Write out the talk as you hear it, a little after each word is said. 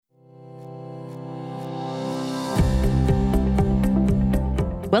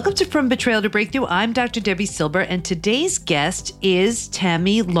Welcome to From Betrayal to Breakthrough. I'm Dr. Debbie Silber, and today's guest is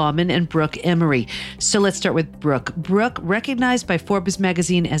Tami Lawman and Brooke Emery. So let's start with Brooke. Brooke, recognized by Forbes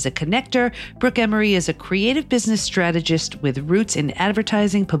magazine as a connector, Brooke Emery is a creative business strategist with roots in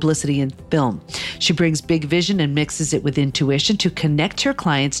advertising, publicity, and film. She brings big vision and mixes it with intuition to connect her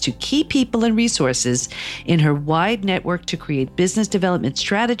clients to key people and resources in her wide network to create business development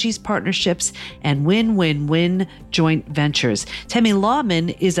strategies, partnerships, and win-win-win joint ventures. Tami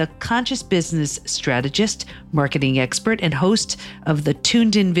Lawman is a conscious business strategist, marketing expert, and host of the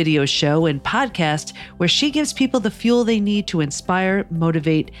Tuned In video show and podcast, where she gives people the fuel they need to inspire,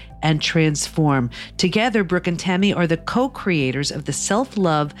 motivate, and transform. Together, Brooke and Tami are the co-creators of the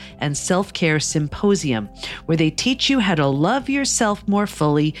Self-Love and Self-Care Symposium, where they teach you how to love yourself more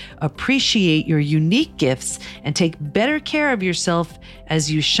fully, appreciate your unique gifts, and take better care of yourself as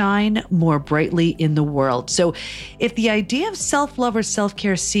you shine more brightly in the world. So if the idea of self-love or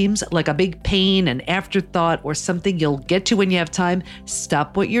self-care seems like a big pain, an afterthought, or something you'll get to when you have time,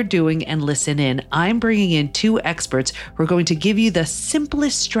 stop what you're doing and listen in. I'm bringing in two experts who are going to give you the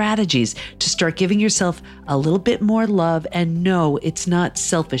simplest strategies to start giving yourself a little bit more love. And no, it's not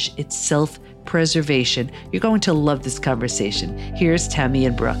selfish, it's self-preservation. You're going to love this conversation. Here's Tami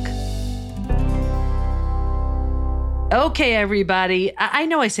and Brooke. Okay, everybody. I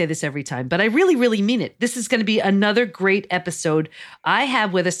know I say this every time, but I really, really mean it. This is going to be another great episode. I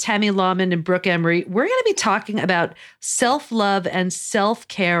have with us Tami Lawman and Brooke Emery. We're going to be talking about self-love and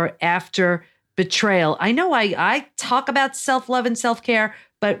self-care after betrayal. I know I talk about self-love and self-care,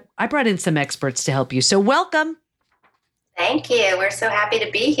 but I brought in some experts to help you. So welcome. Thank you. We're so happy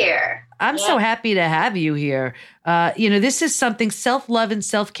to be here. I'm so happy to have you here. This is something, self-love and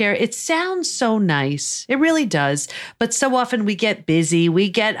self-care. It sounds so nice. It really does. But so often we get busy.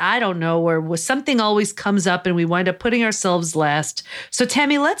 Or something always comes up and we wind up putting ourselves last. So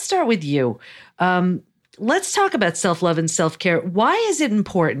Tami, let's start with you. Let's talk about self-love and self-care. Why is it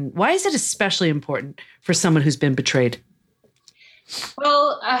important? Why is it especially important for someone who's been betrayed?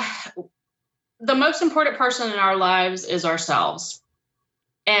 Well, the most important person in our lives is ourselves.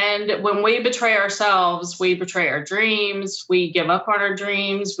 And when we betray ourselves, we betray our dreams, we give up on our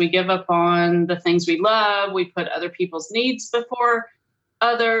dreams, we give up on the things we love, we put other people's needs before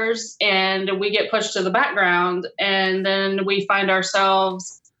others, and we get pushed to the background. And then we find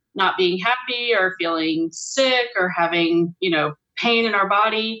ourselves not being happy or feeling sick or having, pain in our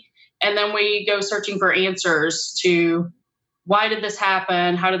body. And then we go searching for answers to, why did this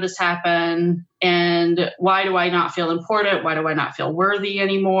happen? How did this happen? And why do I not feel important? Why do I not feel worthy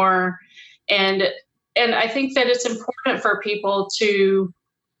anymore? And I think that it's important for people to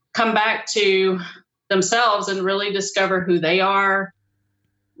come back to themselves and really discover who they are,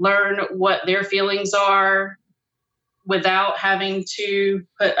 learn what their feelings are without having to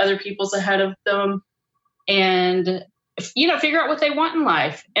put other people's ahead of them, and, figure out what they want in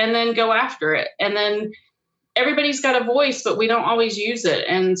life and then go after it. And then everybody's got a voice, but we don't always use it.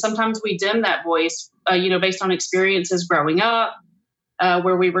 And sometimes we dim that voice, based on experiences growing up,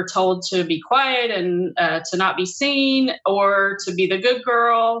 where we were told to be quiet and to not be seen, or to be the good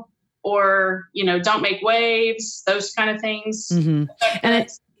girl, or, don't make waves, those kind of things. Mm-hmm.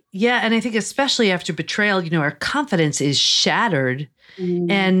 And I think especially after betrayal, our confidence is shattered.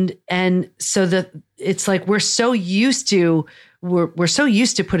 Mm-hmm. And so it's like we're so used to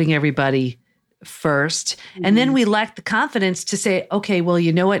putting everybody first. Mm-hmm. And then we lack the confidence to say, okay, well,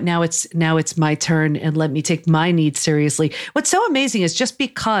 you know what? Now it's my turn, and let me take my needs seriously. What's so amazing is just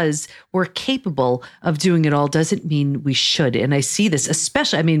because we're capable of doing it all doesn't mean we should. And I see this,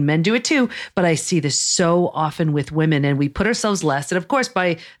 especially, men do it too, but I see this so often with women, and we put ourselves last. And of course,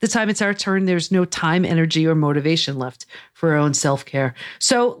 by the time it's our turn, there's no time, energy, or motivation left for our own self-care.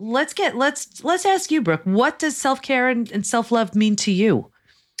 So let's ask you, Brooke, what does self-care and self-love mean to you?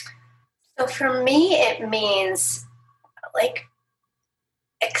 So for me, it means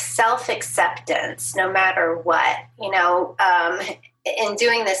self-acceptance, no matter what. In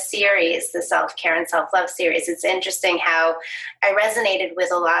doing this series, the Self-Care and Self-Love series, it's interesting how I resonated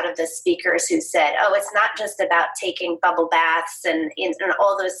with a lot of the speakers who said, oh, it's not just about taking bubble baths and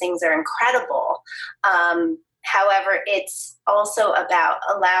all those things are incredible. However, it's also about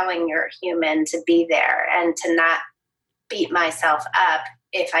allowing your human to be there and to not beat myself up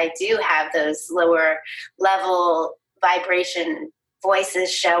if I do have those lower level vibration voices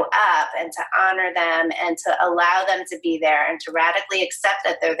show up, and to honor them and to allow them to be there and to radically accept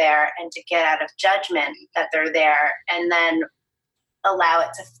that they're there and to get out of judgment that they're there, and then allow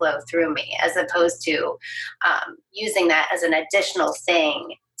it to flow through me, as opposed to using that as an additional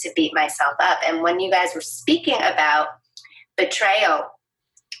thing to beat myself up. And when you guys were speaking about betrayal,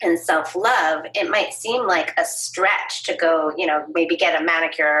 and self-love, it might seem like a stretch to go, maybe get a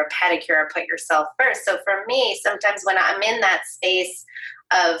manicure or a pedicure or put yourself first. So for me, sometimes when I'm in that space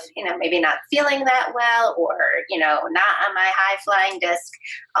of, maybe not feeling that well, or, not on my high flying disc,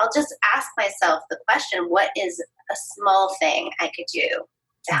 I'll just ask myself the question, what is a small thing I could do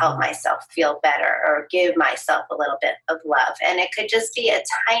to help myself feel better or give myself a little bit of love? And it could just be a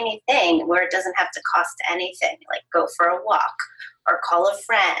tiny thing where it doesn't have to cost anything, like go for a walk or call a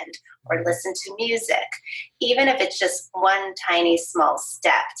friend or listen to music, even if it's just one tiny small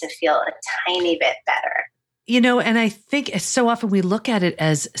step to feel a tiny bit better. And I think so often we look at it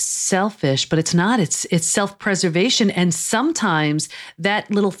as selfish, but it's not. It's self-preservation. And sometimes that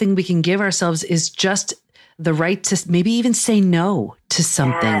little thing we can give ourselves is just the right to maybe even say no to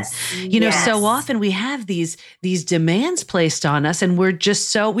something. Yes. So often we have these demands placed on us, and we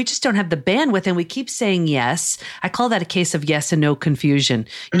just don't have the bandwidth, and we keep saying yes. I call that a case of yes and no confusion.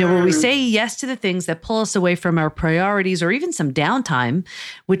 Where we say yes to the things that pull us away from our priorities or even some downtime,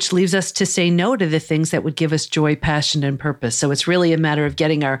 which leaves us to say no to the things that would give us joy, passion, and purpose. So it's really a matter of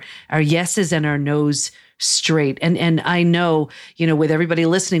getting our yeses and our nos straight. And I know, with everybody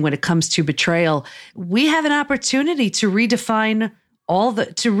listening, when it comes to betrayal, we have an opportunity to redefine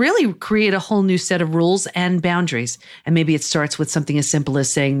to really create a whole new set of rules and boundaries. And maybe it starts with something as simple as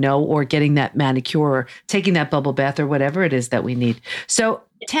saying no, or getting that manicure, or taking that bubble bath, or whatever it is that we need. So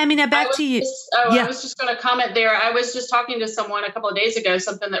Tammy, now back to you. I was just going to comment there. I was just talking to someone a couple of days ago,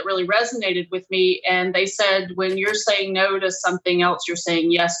 something that really resonated with me. And they said, when you're saying no to something else, you're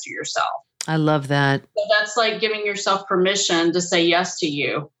saying yes to yourself. I love that. So that's like giving yourself permission to say yes to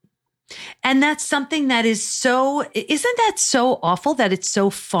you. And that's something that isn't that so awful that it's so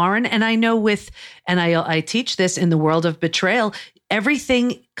foreign? And I know I teach this in the world of betrayal,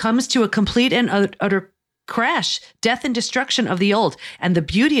 everything comes to a complete and utter crash, death and destruction of the old. And the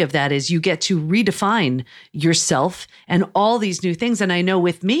beauty of that is you get to redefine yourself and all these new things. And I know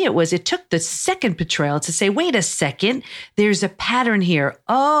with me, it took the second betrayal to say, wait a second, there's a pattern here.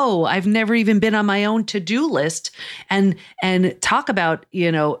 Oh, I've never even been on my own to-do list and talk about,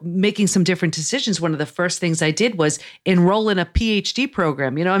 making some different decisions. One of the first things I did was enroll in a PhD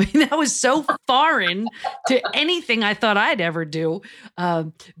program. That was so foreign to anything I thought I'd ever do.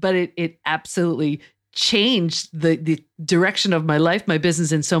 But it absolutely changed the direction of my life, my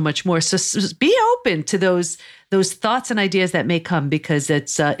business, and so much more. So be open to those thoughts and ideas that may come, because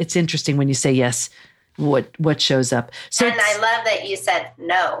it's interesting when you say yes, what shows up. So, and I love that you said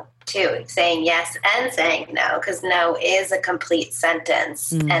no too, saying yes and saying no, because no is a complete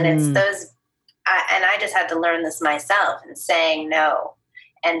sentence. Mm-hmm. And it's those, and I just had to learn this myself, and saying no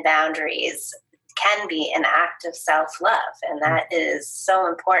and boundaries can be an act of self-love. And that is so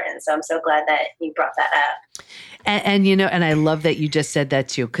important. So I'm so glad that you brought that up. And I love that you just said that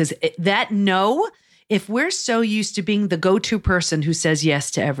too, because that no, if we're so used to being the go-to person who says yes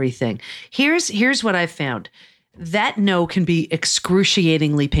to everything, here's what I've found. That no can be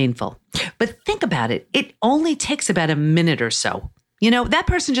excruciatingly painful. But think about it. It only takes about a minute or so. That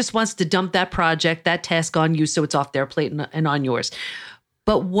person just wants to dump that project, that task on you, so it's off their plate and on yours.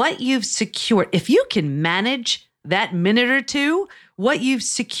 But what you've secured, if you can manage that minute or two, what you've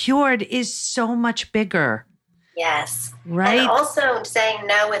secured is so much bigger. Yes. Right. And also saying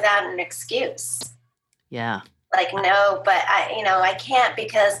no without an excuse. Yeah. Like, no, but I can't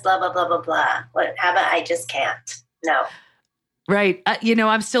because blah, blah, blah, blah, blah. How about I just can't? No. Right.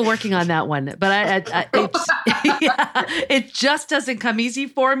 I'm still working on that one, but it just doesn't come easy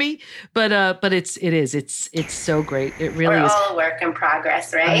for me, but it's so great. It really is. We're all a work in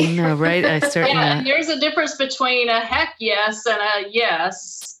progress, right? I know, right? I certainly. Yeah, there's a difference between a heck yes and a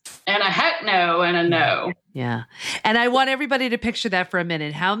yes, and a heck no and a no. Yeah. And I want everybody to picture that for a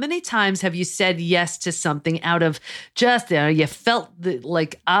minute. How many times have you said yes to something out of just, you felt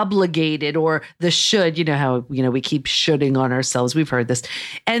like obligated, or the should, how, we keep shoulding on ourselves. We've heard this.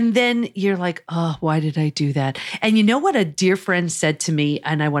 And then you're like, oh, why did I do that? And you know what a dear friend said to me,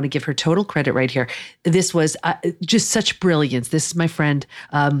 and I want to give her total credit right here. This was just such brilliance. This is my friend,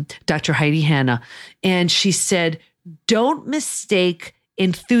 Dr. Heidi Hanna. And she said, don't mistake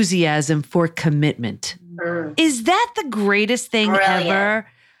enthusiasm for commitment. Is that the greatest thing ever?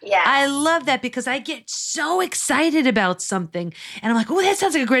 Yeah. I love that, because I get so excited about something and I'm like, oh, that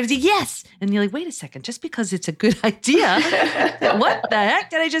sounds like a great idea. Yes. And you're like, wait a second, just because it's a good idea, what the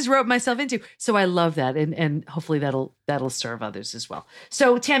heck did I just rope myself into? So I love that. And hopefully that'll serve others as well.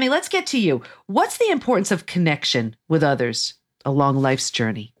 So Tammy, let's get to you. What's the importance of connection with others along life's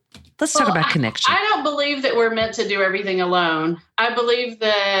journey? Let's talk about connection. I don't believe that we're meant to do everything alone. I believe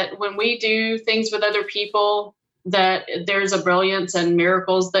that when we do things with other people, that there's a brilliance and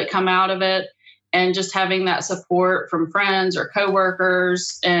miracles that come out of it. And just having that support from friends or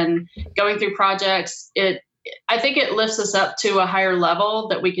coworkers and going through projects, I think it lifts us up to a higher level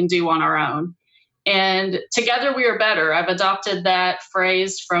that we can do on our own. And together we are better. I've adopted that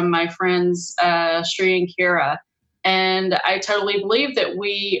phrase from my friends, Shri and Kira. And I totally believe that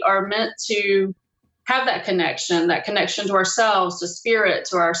we are meant to have that connection to ourselves, to spirit,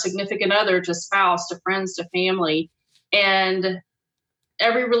 to our significant other, to spouse, to friends, to family. And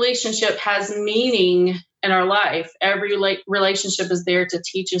every relationship has meaning in our life. Every relationship is there to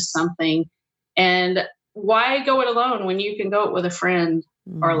teach us something. And why go it alone when you can go it with a friend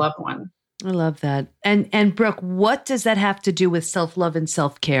or a loved one? I love that. And Brooke, what does that have to do with self-love and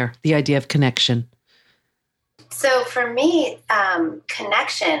self-care, the idea of connection? So for me,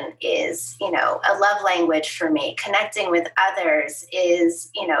 connection is, a love language for me. Connecting with others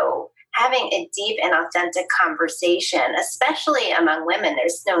is, having a deep and authentic conversation, especially among women.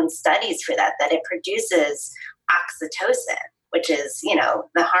 There's known studies for that it produces oxytocin, which is, the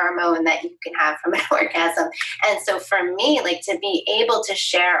hormone that you can have from an orgasm. And so for me, to be able to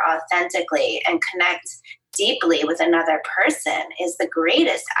share authentically and connect deeply with another person is the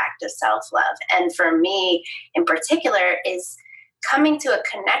greatest act of self-love. And for me in particular is coming to a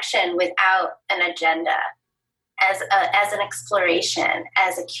connection without an agenda, as an exploration,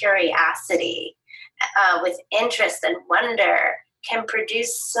 as a curiosity, with interest and wonder, can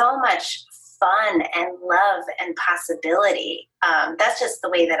produce so much fun and love and possibility. That's just the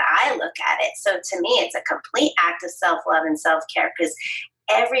way that I look at it. So to me, it's a complete act of self-love and self-care, because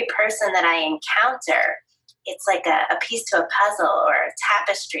every person that I encounter, it's like a piece to a puzzle or a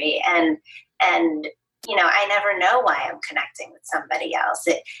tapestry. And I never know why I'm connecting with somebody else.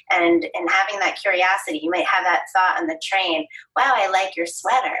 And having that curiosity, you might have that thought on the train, wow, I like your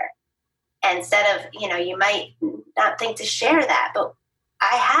sweater. Instead of, you might not think to share that, but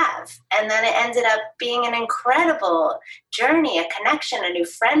I have. And then it ended up being an incredible journey, a connection, a new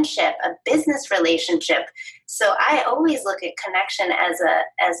friendship, a business relationship. So I always look at connection as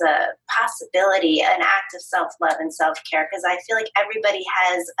a possibility, an act of self-love and self-care, because I feel like everybody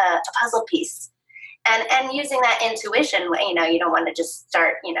has a puzzle piece. And using that intuition, you don't want to just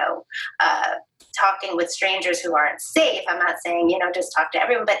start, talking with strangers who aren't safe. I'm not saying, just talk to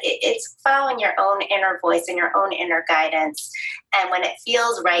everyone, but it's following your own inner voice and your own inner guidance. And when it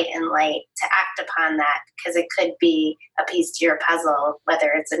feels right and light, to act upon that, because it could be a piece to your puzzle,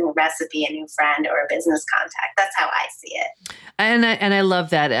 whether it's a new recipe, a new friend, or a business contact. That's how I see it. And I love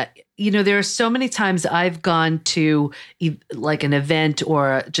that. There are so many times I've gone to like an event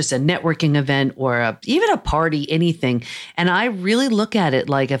or just a networking event or even a party, anything. And I really look at it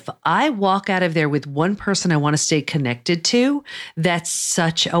like, if I walk out of there with one person I want to stay connected to, that's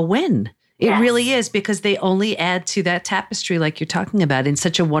such a win. It Yes. really is, because they only add to that tapestry like you're talking about in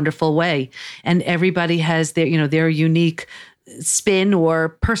such a wonderful way. And everybody has their, their unique spin or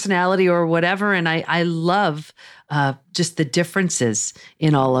personality or whatever. And I love just the differences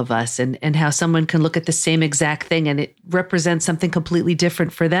in all of us, and how someone can look at the same exact thing and it represents something completely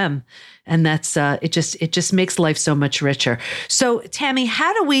different for them. And that's it just makes life so much richer. So Tammy,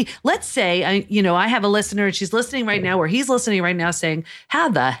 how do we, let's say, I have a listener and she's listening right now, or he's listening right now saying, how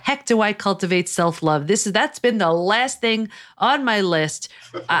the heck do I cultivate self-love? That's been the last thing on my list.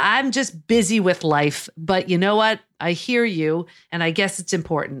 I'm just busy with life, but you know what? I hear you, and I guess it's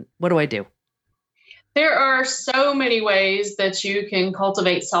important. What do I do? There are so many ways that you can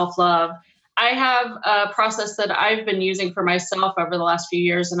cultivate self-love. I have a process that I've been using for myself over the last few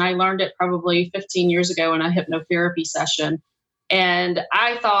years, and I learned it probably 15 years ago in a hypnotherapy session. And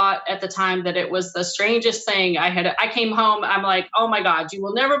I thought at the time that it was the strangest thing. I came home, I'm like, oh my God, you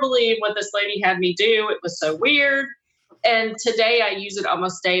will never believe what this lady had me do. It was so weird. And today I use it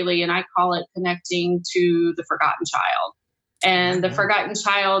almost daily, and I call it connecting to the forgotten child. And the forgotten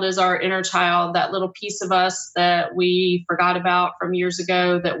child is our inner child, that little piece of us that we forgot about from years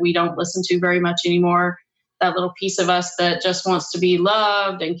ago, that we don't listen to very much anymore. That little piece of us that just wants to be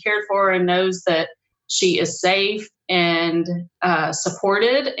loved and cared for and knows that she is safe and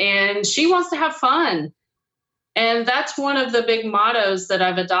supported, and she wants to have fun. And that's one of the big mottos that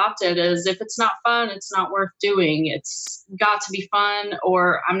I've adopted is, if it's not fun, it's not worth doing. It's got to be fun,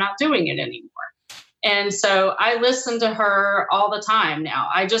 or I'm not doing it anymore. And so I listen to her all the time now.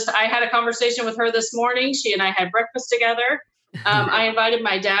 I had a conversation with her this morning. She and I had breakfast together. I invited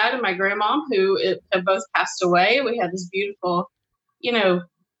my dad and my grandma, who have both passed away. We had this beautiful,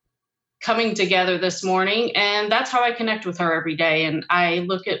 coming together this morning. And that's how I connect with her every day. And I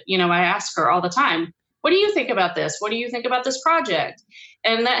look at, I ask her all the time, what do you think about this? What do you think about this project?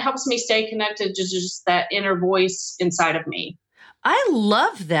 And that helps me stay connected to just that inner voice inside of me. I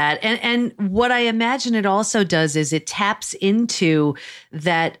love that. And what I imagine it also does is it taps into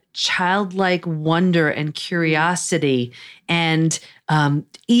that childlike wonder and curiosity and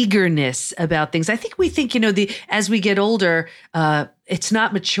eagerness about things. I think we think, as we get older, it's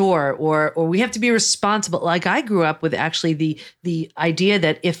not mature or we have to be responsible. Like I grew up with actually the idea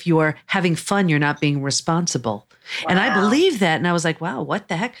that if you're having fun, you're not being responsible. Wow. And I believe that. And I was like, wow, what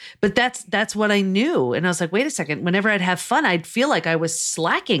the heck? But that's what I knew. And I was like, wait a second. Whenever I'd have fun, I'd feel like I was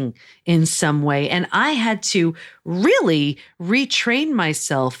slacking in some way. And I had to really retrain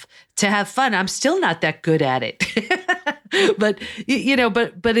myself to have fun. I'm still not that good at it. But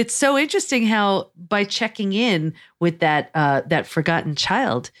it's so interesting how by checking in with that forgotten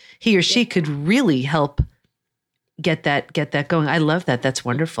child, he or she could really help get that going. I love that. That's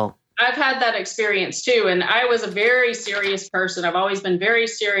wonderful. I've had that experience too. And I was a very serious person. I've always been very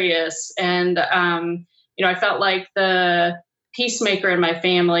serious. And, I felt like the peacemaker in my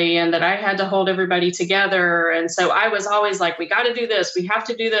family and that I had to hold everybody together. And so I was always like, we got to do this. We have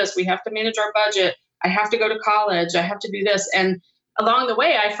to do this. We have to manage our budget. I have to go to college. I have to do this. And along the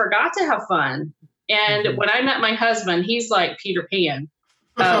way, I forgot to have fun. And when I met my husband, he's like Peter Pan.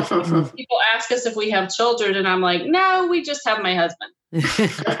 People ask us if we have children, and I'm like, no, we just have my husband.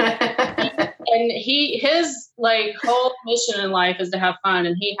 And his like whole mission in life is to have fun,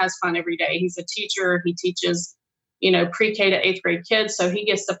 and he has fun every day. He's a teacher. He teaches, pre-K to 8th grade kids. So he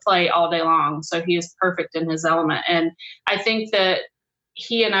gets to play all day long. So he is perfect in his element. And I think that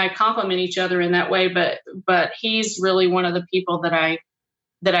he and I complement each other in that way, but he's really one of the people that I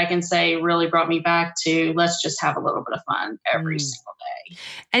can say really brought me back to let's just have a little bit of fun every single day.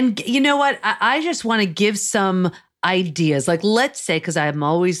 And you know what? I just want to give some ideas. Like, let's say, because I'm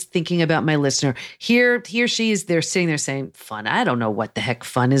always thinking about my listener, he or she is there sitting there saying, fun. I don't know what the heck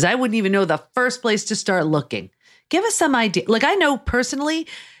fun is. I wouldn't even know the first place to start looking. Give us some idea. Like, I know personally,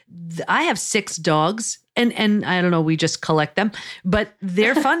 I have 6 dogs. And I don't know, we just collect them, but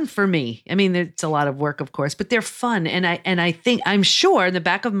they're fun for me. I mean, it's a lot of work, of course, but they're fun. And I think, I'm sure in the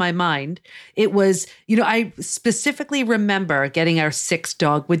back of my mind, it was, I specifically remember getting our 6th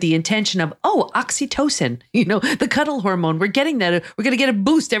dog with the intention of, oxytocin, the cuddle hormone. We're getting that. We're going to get a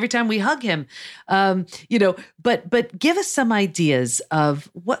boost every time we hug him. But give us some ideas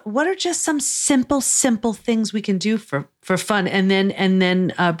of what are just some simple things we can do for fun. And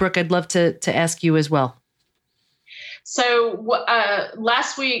then Brooke, I'd love to ask you as well. So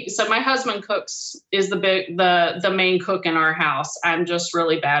last week, so my husband is the main cook in our house. I'm just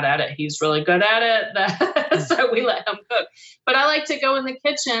really bad at it. He's really good at it. So we let him cook. But I like to go in the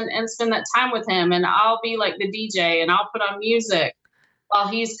kitchen and spend that time with him. And I'll be like the DJ and I'll put on music while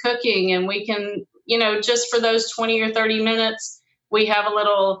he's cooking. And we can, just for those 20 or 30 minutes, we have a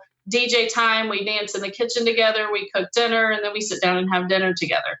little DJ time. We dance in the kitchen together. We cook dinner and then we sit down and have dinner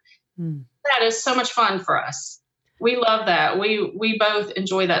together. That is so much fun for us. We love that. We both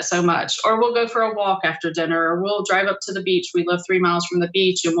enjoy that so much. Or we'll go for a walk after dinner, or we'll drive up to the beach. We live 3 miles from the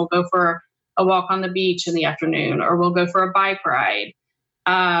beach, and we'll go for a walk on the beach in the afternoon, or we'll go for a bike ride.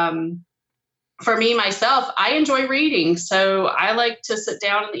 For me, myself, I enjoy reading. So I like to sit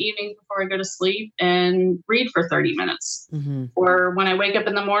down in the evening before I go to sleep and read for 30 minutes. Mm-hmm. Or when I wake up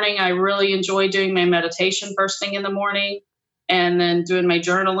in the morning, I really enjoy doing my meditation first thing in the morning. And then doing my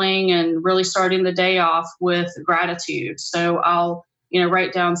journaling and really starting the day off with gratitude. So I'll,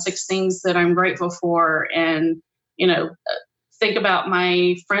 write down 6 things that I'm grateful for and, think about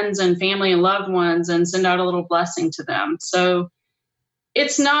my friends and family and loved ones and send out a little blessing to them. So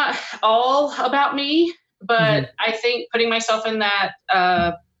it's not all about me, but I think putting myself in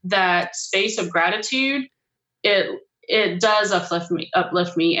that space of gratitude, it does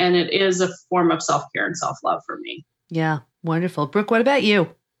uplift me. And it is a form of self-care and self-love for me. Yeah. Wonderful. Brooke, what about you?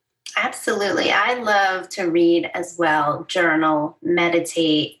 Absolutely. I love to read as well, journal,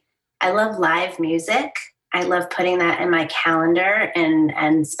 meditate. I love live music. I love putting that in my calendar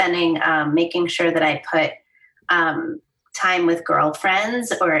and spending, making sure that I put time with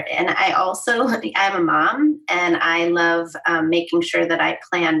girlfriends. And I'm a mom, and I love making sure that I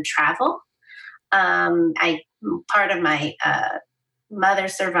plan travel. Part of my mother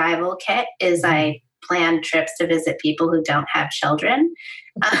survival kit is I plan trips to visit people who don't have children.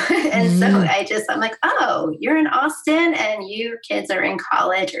 And so I'm like, oh, you're in Austin and your kids are in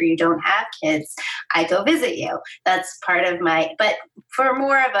college or you don't have kids. I go visit you. That's part of but for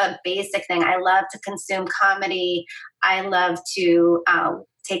more of a basic thing, I love to consume comedy. I love to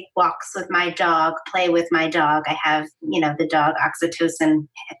take walks with my dog, play with my dog. I have, the dog oxytocin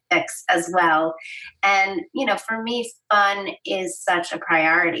fix as well. And, for me, fun is such a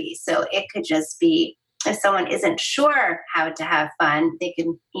priority. So it could just be, if someone isn't sure how to have fun, they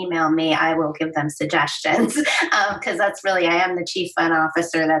can email me. I will give them suggestions because that's really, I am the chief fun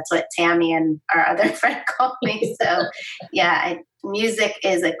officer. That's what Tammy and our other friend call me. So yeah, music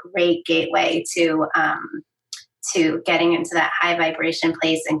is a great gateway to getting into that high vibration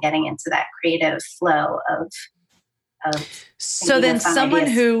place and getting into that creative flow of so then someone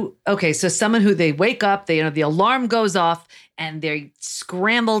ideas. someone who they wake up, the alarm goes off and they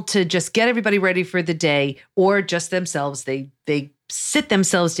scramble to just get everybody ready for the day, or just themselves. They sit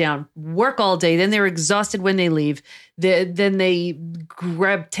themselves down, work all day. Then they're exhausted when they leave. Then they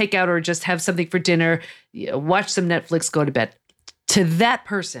grab takeout or just have something for dinner, watch some Netflix, go to bed. To that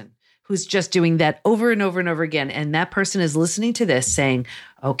person who's just doing that over and over and over again, and that person is listening to this saying,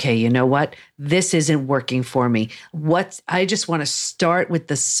 okay, you know what? This isn't working for me. I just want to start with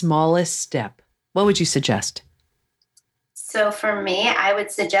the smallest step. What would you suggest? So for me, I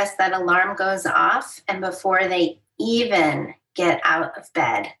would suggest that alarm goes off, and before they even get out of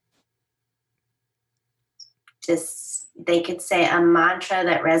bed, they could say a mantra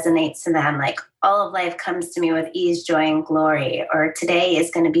that resonates to them, like, all of life comes to me with ease, joy, and glory, or today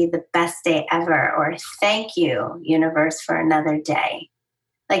is going to be the best day ever, or thank you, universe, for another day.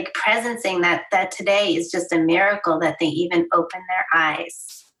 Like presencing that today is just a miracle that they even open their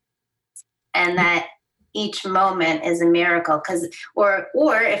eyes, and that each moment is a miracle. Or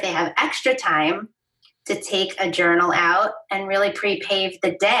if they have extra time, to take a journal out and really pre-pave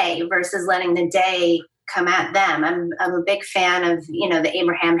the day versus letting the day come at them. I'm a big fan of, the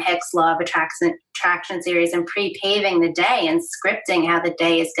Abraham Hicks Law of Attraction series, and pre-paving the day and scripting how the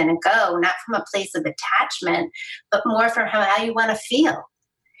day is going to go, not from a place of attachment, but more from how you want to feel.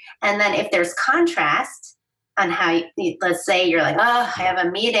 And then if there's contrast on how let's say you're like, oh, I have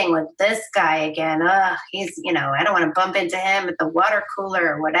a meeting with this guy again. Oh, he's, I don't want to bump into him at the water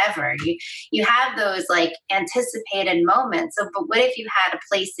cooler or whatever. You have those like anticipated moments. So, but what if you had a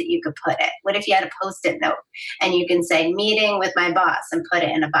place that you could put it? What if you had a Post-it note and you can say meeting with my boss and put it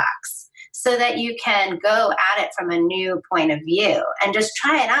in a box, so that you can go at it from a new point of view and just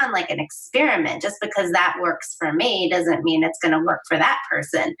try it on like an experiment. Just because that works for me doesn't mean it's going to work for that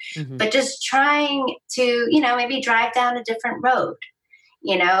person. Mm-hmm. But just trying to, maybe drive down a different road,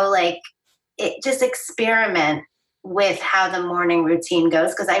 just experiment with how the morning routine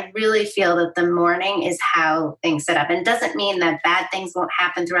goes. Because I really feel that the morning is how things set up. And it doesn't mean that bad things won't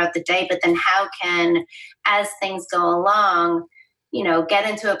happen throughout the day, but then how can, as things go along, get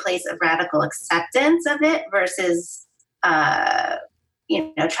into a place of radical acceptance of it versus,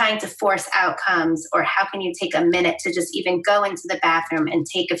 trying to force outcomes, or how can you take a minute to just even go into the bathroom and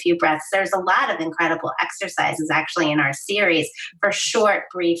take a few breaths. There's a lot of incredible exercises actually in our series for short,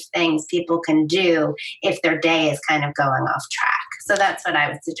 brief things people can do if their day is kind of going off track. So that's what I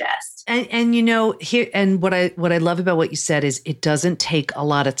would suggest. And here, and what I love about what you said is it doesn't take a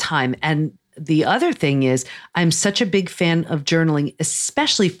lot of time. And the other thing is, I'm such a big fan of journaling,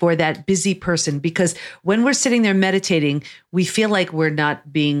 especially for that busy person, because when we're sitting there meditating, we feel like we're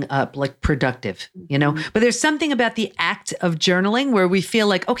not being productive, but there's something about the act of journaling where we feel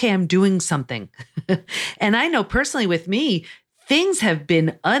like, okay, I'm doing something. And I know personally with me, things have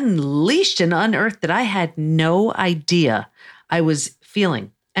been unleashed and unearthed that I had no idea I was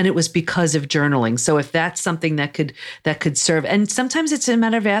feeling. And it was because of journaling. So if that's something that could serve, and sometimes it's a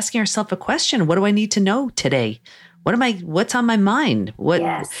matter of asking yourself a question: what do I need to know today? What's on my mind?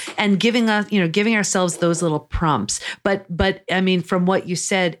 Yes. And giving ourselves those little prompts. But I mean, from what you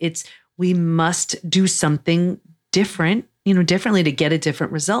said, we must do something different, differently to get a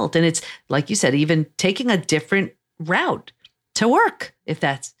different result. And it's like you said, even taking a different route to work. If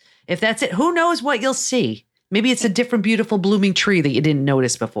that's it, who knows what you'll see? Maybe it's a different, beautiful, blooming tree that you didn't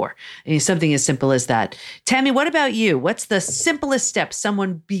notice before. And something as simple as that. Tammy, what about you? What's the simplest step?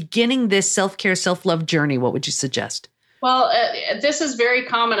 Someone beginning this self-care, self-love journey, what would you suggest? Well, this is very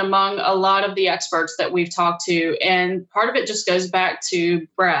common among a lot of the experts that we've talked to. And part of it just goes back to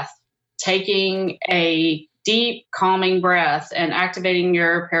breath, taking a deep, calming breath and activating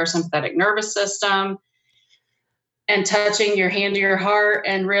your parasympathetic nervous system and touching your hand to your heart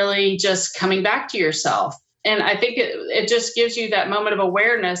and really just coming back to yourself. And I think it just gives you that moment of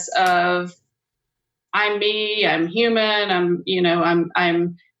awareness of, I'm me, I'm human,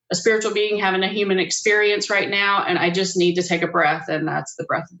 I'm a spiritual being having a human experience right now, and I just need to take a breath, and that's the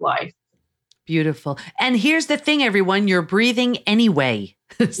breath of life. Beautiful. And here's the thing, everyone, you're breathing anyway.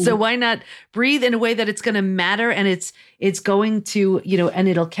 So why not breathe in a way that it's going to matter and it's going to, and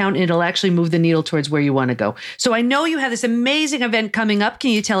it'll count and it'll actually move the needle towards where you want to go. So I know you have this amazing event coming up.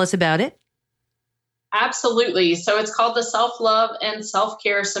 Can you tell us about it? Absolutely. So it's called the Self-Love and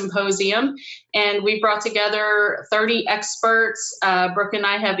Self-Care Symposium. And we brought together 30 experts. Brooke and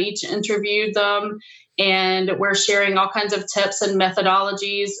I have each interviewed them. And we're sharing all kinds of tips and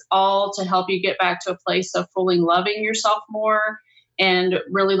methodologies, all to help you get back to a place of fully loving yourself more and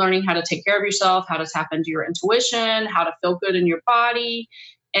really learning how to take care of yourself, how to tap into your intuition, how to feel good in your body.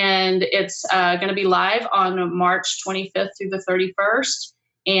 And it's going to be live on March 25th through the 31st.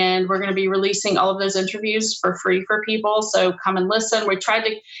 And we're going to be releasing all of those interviews for free for people. So come and listen. We tried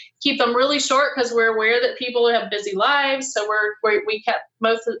to keep them really short because we're aware that people have busy lives. So we kept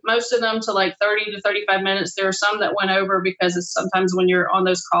most of them to like 30 to 35 minutes. There are some that went over because it's sometimes when you're on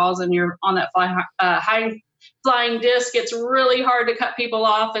those calls and you're on that high flying disc, it's really hard to cut people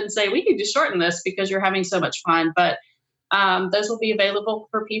off and say, we need to shorten this because you're having so much fun. But those will be available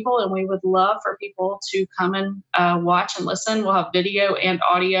for people, and we would love for people to come and watch and listen. We'll have video and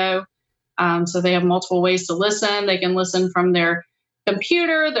audio, so they have multiple ways to listen. They can listen from their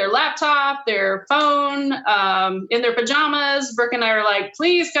computer, their laptop, their phone, in their pajamas. Brooke and I are like,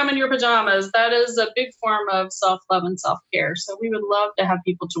 please come in your pajamas. That is a big form of self-love and self-care. So we would love to have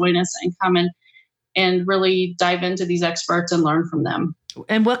people join us and come in and really dive into these experts and learn from them.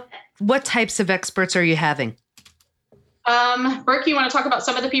 And what types of experts are you having? Brooke, you want to talk about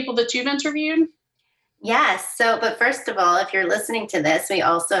some of the people that you've interviewed? Yes. So, but first of all, if you're listening to this, we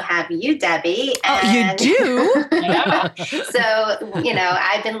also have you, Debbie. And you do? Yeah. So,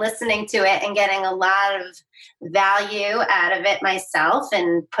 I've been listening to it and getting a lot of value out of it myself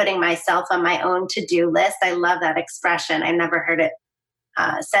and putting myself on my own to-do list. I love that expression. I never heard it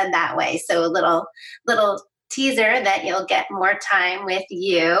said that way. So a little teaser that you'll get more time with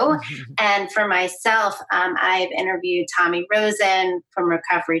you. And for myself, I've interviewed Tommy Rosen from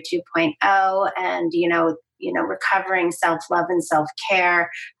Recovery 2.0 and, recovering self-love and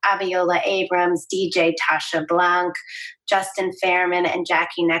self-care, Abiola Abrams, DJ Tasha Blanc, Justin Fairman, and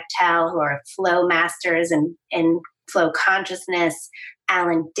Jackie Nechtel, who are flow masters in flow consciousness,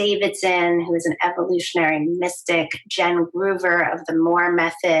 Alan Davidson, who is an evolutionary mystic, Jen Groover of the Moore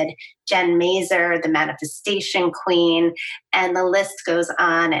Method, Jen Mazer, the manifestation queen, and the list goes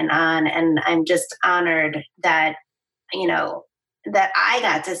on. And I'm just honored that, that I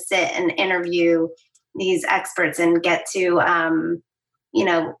got to sit and interview these experts and get to,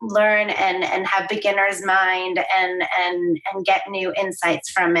 learn and have beginner's mind and get new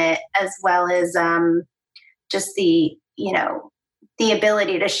insights from it, as well as just the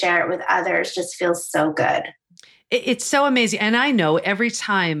ability to share it with others just feels so good. It's so amazing. And I know every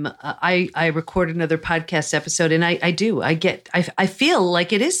time I record another podcast episode, and I feel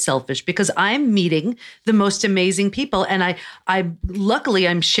like it is selfish because I'm meeting the most amazing people. And luckily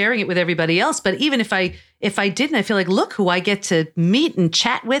I'm sharing it with everybody else. But even if I didn't, I feel like, look who I get to meet and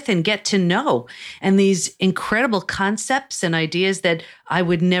chat with and get to know. And these incredible concepts and ideas that I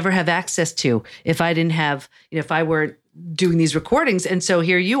would never have access to if I didn't have, if I weren't doing these recordings. And so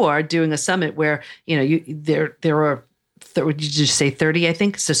here you are doing a summit where, there are, would you just say 30, I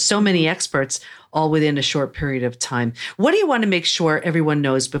think? So many experts all within a short period of time. What do you want to make sure everyone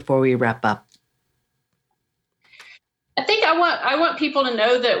knows before we wrap up? I think I want people to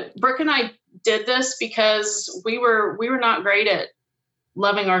know that Brooke and I did this because we were not great at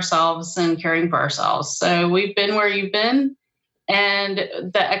loving ourselves and caring for ourselves. So we've been where you've been. And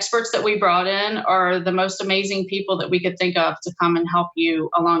the experts that we brought in are the most amazing people that we could think of to come and help you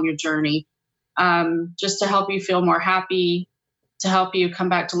along your journey, just to help you feel more happy, to help you come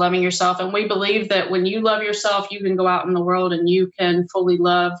back to loving yourself. And we believe that when you love yourself, you can go out in the world and you can fully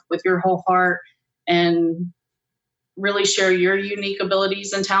love with your whole heart and really share your unique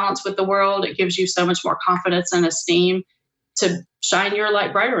abilities and talents with the world. It gives you so much more confidence and esteem to shine your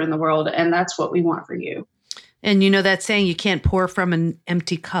light brighter in the world. And that's what we want for you. And that saying, you can't pour from an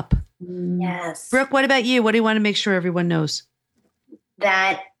empty cup. Yes. Brooke, what about you? What do you want to make sure everyone knows?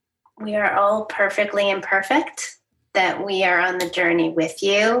 That we are all perfectly imperfect, that we are on the journey with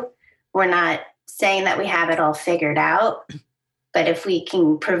you. We're not saying that we have it all figured out, but if we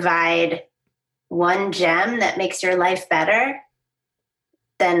can provide one gem that makes your life better,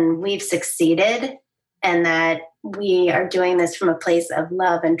 then we've succeeded, and that we are doing this from a place of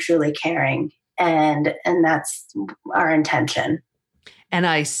love and truly caring. And that's our intention. And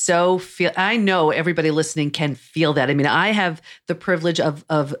I know everybody listening can feel that. I mean, I have the privilege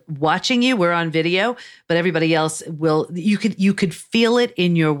of watching you. We're on video, but everybody else you could feel it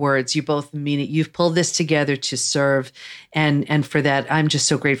in your words. You both mean it. You've pulled this together to serve. And for that, I'm just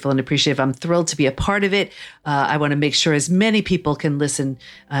so grateful and appreciative. I'm thrilled to be a part of it. I want to make sure as many people can listen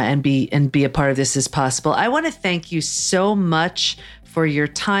and be a part of this as possible. I want to thank you so much for your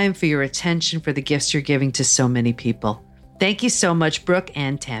time, for your attention, for the gifts you're giving to so many people. Thank you so much, Brooke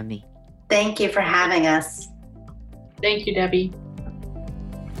and Tammy. Thank you for having us. Thank you, Debbie.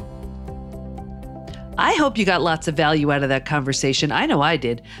 I hope you got lots of value out of that conversation. I know I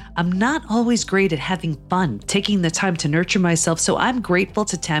did. I'm not always great at having fun, taking the time to nurture myself, so I'm grateful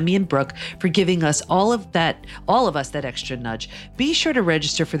to Tammy and Brooke for giving us all of us that extra nudge. Be sure to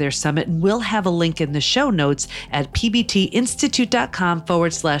register for their summit, and we'll have a link in the show notes at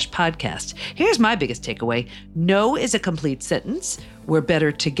pbtinstitute.com/podcast. Here's my biggest takeaway. No is a complete sentence. We're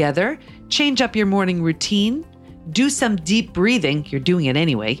better together. Change up your morning routine. Do some deep breathing, you're doing it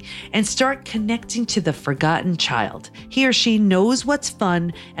anyway, and start connecting to the forgotten child. He or she knows what's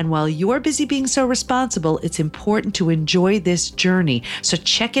fun, and while you're busy being so responsible, it's important to enjoy this journey. So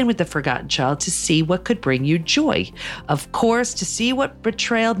check in with the forgotten child to see what could bring you joy. Of course, to see what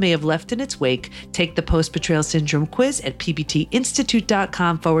betrayal may have left in its wake, take the post-betrayal syndrome quiz at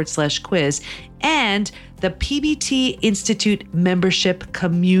pbtinstitute.com/quiz and the PBT Institute membership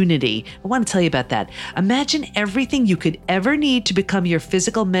community. I want to tell you about that. Imagine everything you could ever need to become your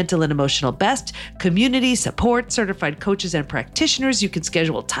physical, mental, and emotional best. Community, support, certified coaches and practitioners you can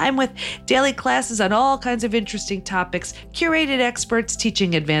schedule time with, daily classes on all kinds of interesting topics, curated experts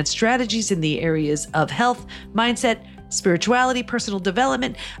teaching advanced strategies in the areas of health, mindset, spirituality, personal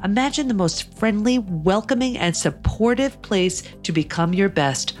development. Imagine the most friendly, welcoming, and supportive place to become your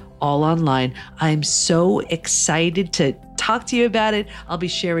best, all online. I'm so excited to talk to you about it. I'll be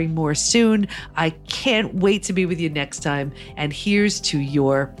sharing more soon. I can't wait to be with you next time. And here's to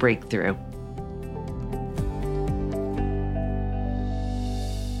your breakthrough.